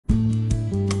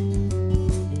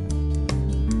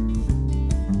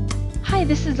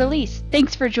this is Elise.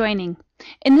 Thanks for joining.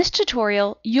 In this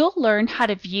tutorial, you'll learn how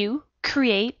to view,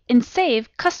 create, and save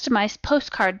customized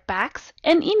postcard backs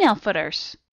and email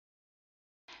footers.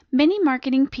 Many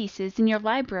marketing pieces in your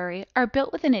library are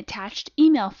built with an attached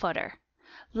email footer.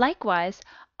 Likewise,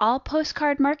 all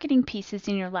postcard marketing pieces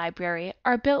in your library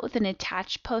are built with an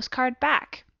attached postcard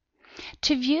back.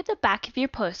 To view the back of your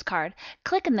postcard,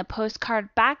 click on the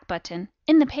Postcard Back button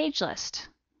in the page list.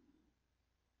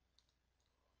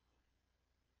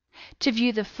 To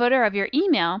view the footer of your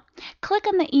email, click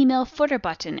on the Email Footer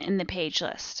button in the page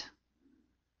list.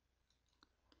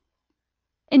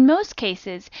 In most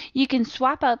cases, you can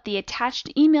swap out the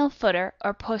attached email footer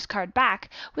or postcard back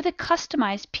with a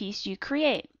customized piece you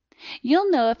create. You'll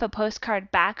know if a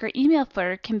postcard back or email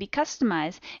footer can be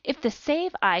customized if the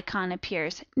Save icon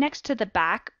appears next to the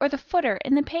back or the footer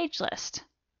in the page list.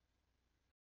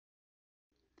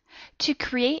 To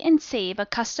create and save a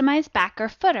customized back or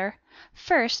footer,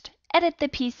 first, edit the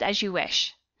piece as you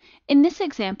wish. In this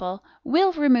example,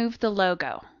 we'll remove the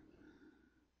logo.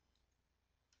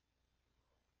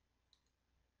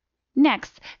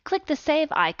 Next, click the Save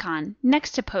icon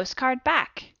next to Postcard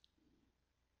Back.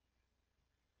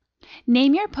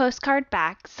 Name your postcard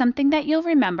back something that you'll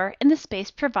remember in the space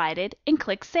provided and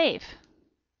click Save.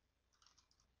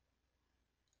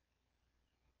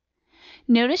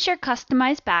 Notice your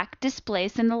customized back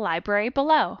displays in the library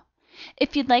below.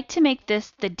 If you'd like to make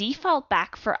this the default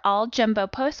back for all jumbo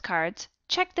postcards,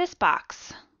 check this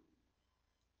box.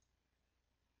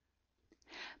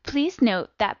 Please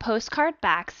note that postcard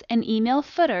backs and email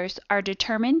footers are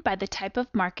determined by the type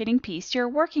of marketing piece you're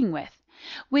working with,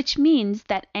 which means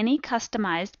that any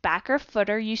customized back or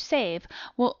footer you save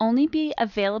will only be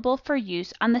available for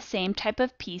use on the same type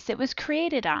of piece it was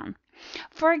created on.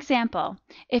 For example,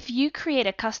 if you create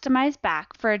a customized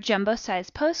back for a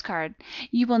jumbo-sized postcard,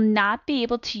 you will not be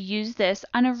able to use this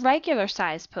on a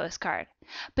regular-sized postcard,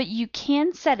 but you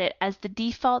can set it as the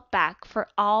default back for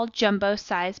all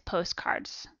jumbo-sized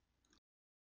postcards.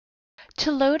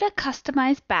 To load a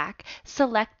customized back,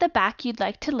 select the back you'd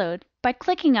like to load by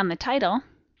clicking on the title,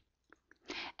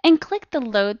 and click the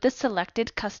Load the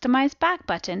Selected Customized Back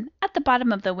button at the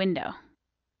bottom of the window.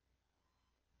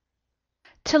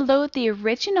 To load the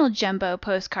original jumbo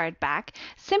postcard back,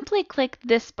 simply click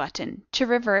this button to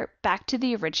revert back to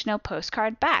the original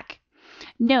postcard back.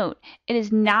 Note, it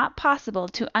is not possible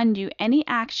to undo any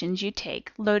actions you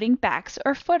take loading backs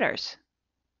or footers.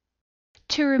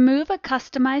 To remove a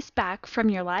customized back from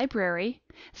your library,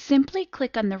 simply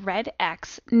click on the red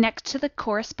X next to the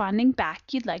corresponding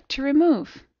back you'd like to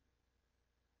remove.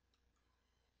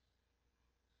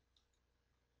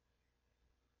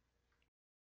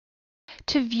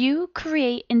 To view,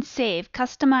 create, and save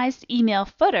customized email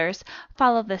footers,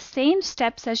 follow the same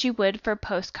steps as you would for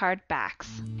postcard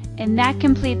backs. And that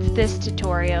completes this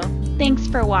tutorial. Thanks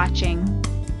for watching.